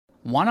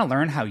Want to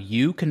learn how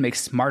you can make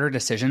smarter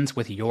decisions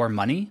with your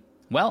money?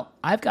 Well,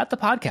 I've got the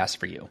podcast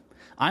for you.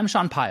 I'm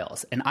Sean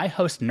Piles, and I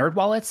host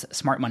NerdWallet's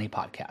Smart Money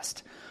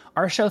Podcast.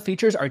 Our show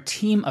features our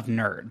team of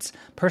nerds,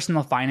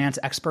 personal finance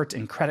experts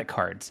in credit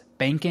cards,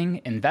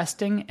 banking,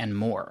 investing, and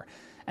more.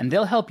 And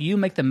they'll help you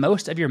make the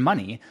most of your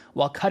money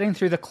while cutting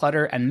through the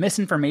clutter and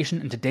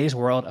misinformation in today's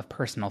world of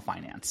personal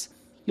finance.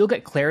 You'll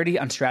get clarity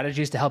on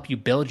strategies to help you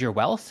build your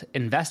wealth,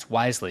 invest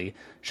wisely,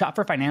 shop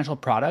for financial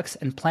products,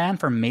 and plan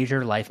for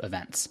major life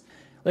events.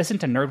 Listen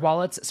to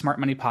NerdWallet's Smart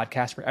Money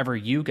Podcast wherever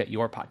you get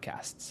your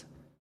podcasts.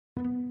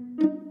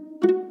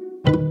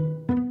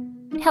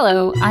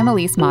 Hello, I'm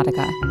Elise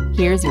Modica.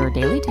 Here's your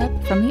daily tip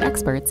from the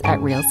experts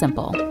at Real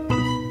Simple.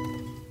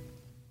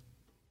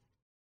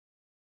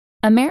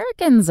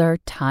 Americans are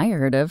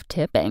tired of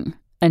tipping,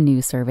 a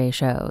new survey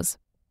shows.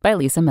 By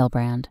Lisa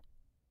Milbrand.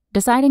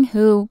 Deciding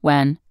who,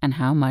 when, and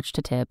how much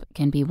to tip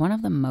can be one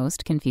of the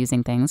most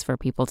confusing things for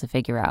people to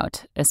figure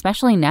out,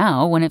 especially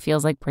now when it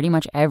feels like pretty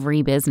much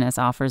every business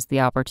offers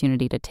the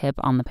opportunity to tip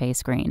on the pay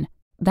screen.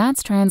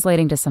 That's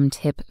translating to some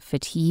tip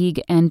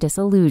fatigue and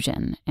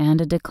disillusion,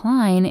 and a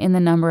decline in the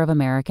number of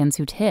Americans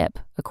who tip,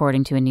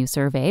 according to a new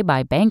survey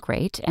by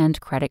Bankrate and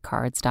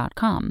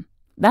creditcards.com.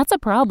 That's a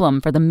problem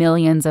for the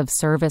millions of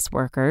service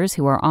workers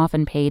who are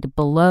often paid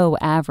below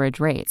average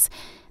rates.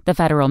 The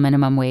federal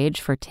minimum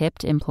wage for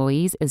tipped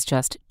employees is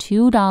just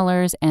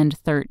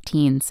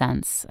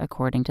 $2.13,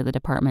 according to the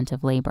Department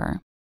of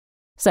Labor.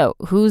 So,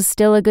 who's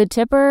still a good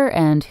tipper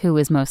and who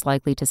is most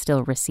likely to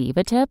still receive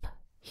a tip?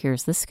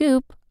 Here's the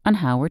scoop on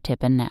how we're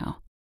tipping now.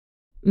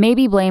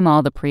 Maybe blame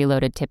all the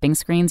preloaded tipping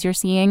screens you're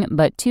seeing,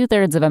 but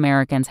 2/3 of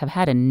Americans have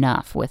had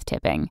enough with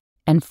tipping.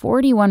 And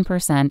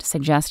 41%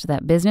 suggest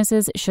that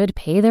businesses should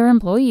pay their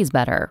employees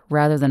better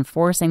rather than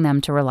forcing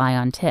them to rely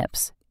on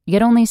tips.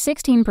 Yet only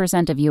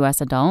 16% of U.S.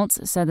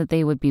 adults said that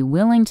they would be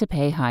willing to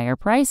pay higher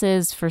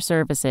prices for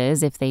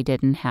services if they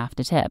didn't have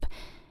to tip.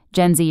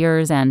 Gen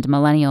Zers and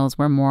millennials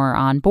were more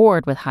on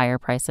board with higher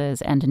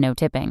prices and no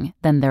tipping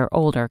than their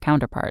older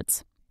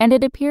counterparts. And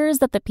it appears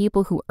that the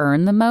people who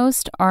earn the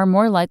most are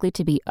more likely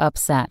to be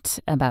upset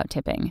about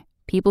tipping.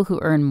 People who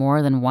earn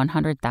more than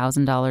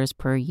 $100,000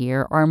 per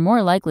year are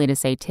more likely to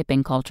say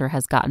tipping culture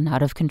has gotten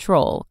out of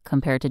control,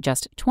 compared to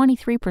just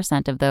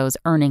 23% of those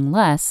earning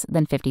less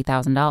than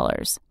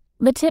 $50,000.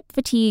 The tip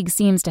fatigue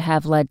seems to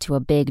have led to a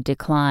big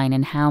decline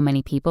in how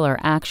many people are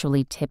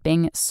actually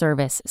tipping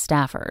service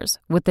staffers,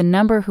 with the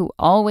number who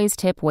always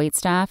tip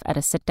waitstaff at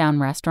a sit-down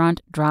restaurant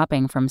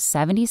dropping from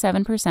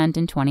 77%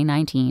 in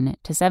 2019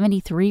 to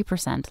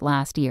 73%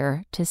 last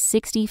year to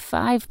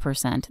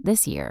 65%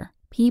 this year.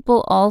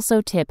 People also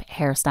tip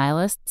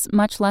hairstylists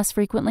much less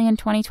frequently in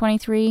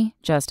 2023,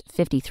 just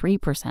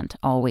 53%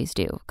 always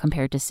do,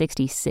 compared to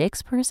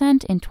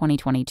 66% in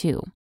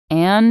 2022.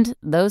 And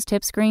those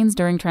tip screens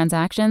during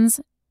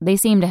transactions, they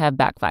seem to have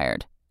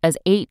backfired, as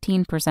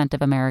 18%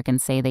 of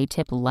Americans say they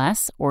tip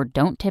less or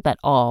don't tip at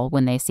all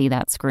when they see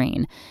that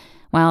screen,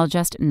 while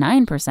just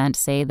 9%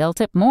 say they'll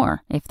tip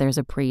more if there's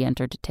a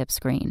pre-entered tip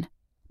screen.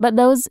 But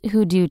those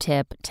who do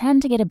tip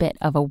tend to get a bit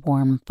of a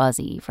warm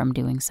fuzzy from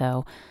doing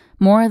so.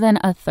 More than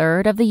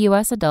 1/3 of the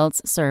U.S.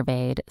 adults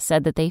surveyed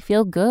said that they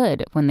feel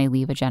good when they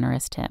leave a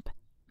generous tip.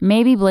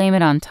 Maybe blame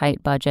it on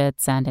tight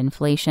budgets and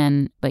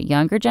inflation, but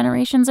younger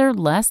generations are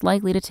less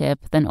likely to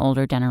tip than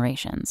older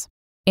generations.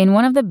 In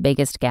one of the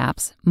biggest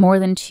gaps, more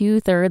than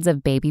 2/3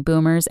 of baby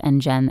boomers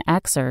and Gen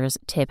Xers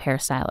tip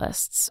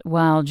hairstylists,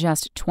 while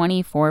just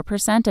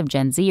 24% of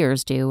Gen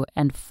Zers do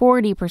and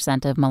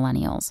 40% of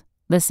millennials.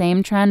 The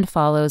same trend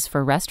follows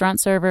for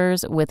restaurant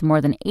servers, with more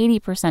than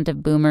 80%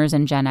 of boomers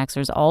and Gen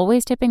Xers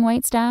always tipping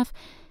waitstaff,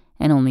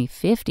 and only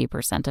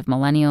 50% of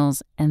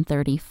millennials and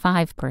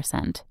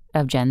 35%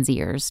 of Gen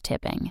Zers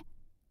tipping.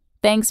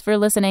 Thanks for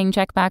listening.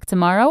 Check back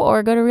tomorrow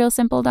or go to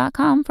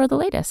realsimple.com for the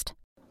latest.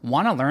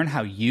 Want to learn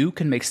how you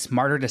can make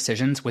smarter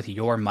decisions with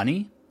your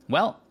money?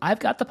 Well, I've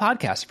got the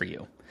podcast for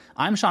you.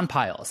 I'm Sean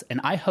Piles,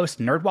 and I host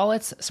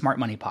NerdWallet's Smart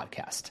Money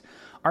Podcast.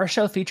 Our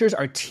show features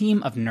our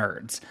team of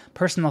nerds,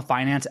 personal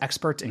finance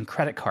experts in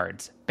credit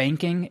cards,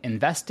 banking,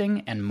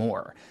 investing, and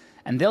more.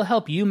 And they'll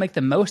help you make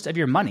the most of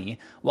your money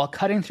while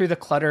cutting through the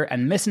clutter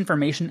and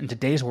misinformation in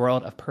today's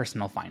world of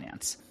personal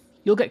finance.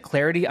 You'll get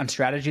clarity on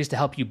strategies to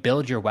help you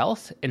build your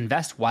wealth,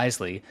 invest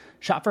wisely,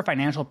 shop for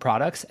financial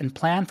products, and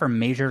plan for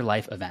major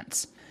life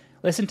events.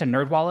 Listen to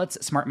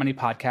NerdWallet's Smart Money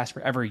Podcast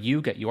wherever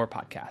you get your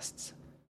podcasts.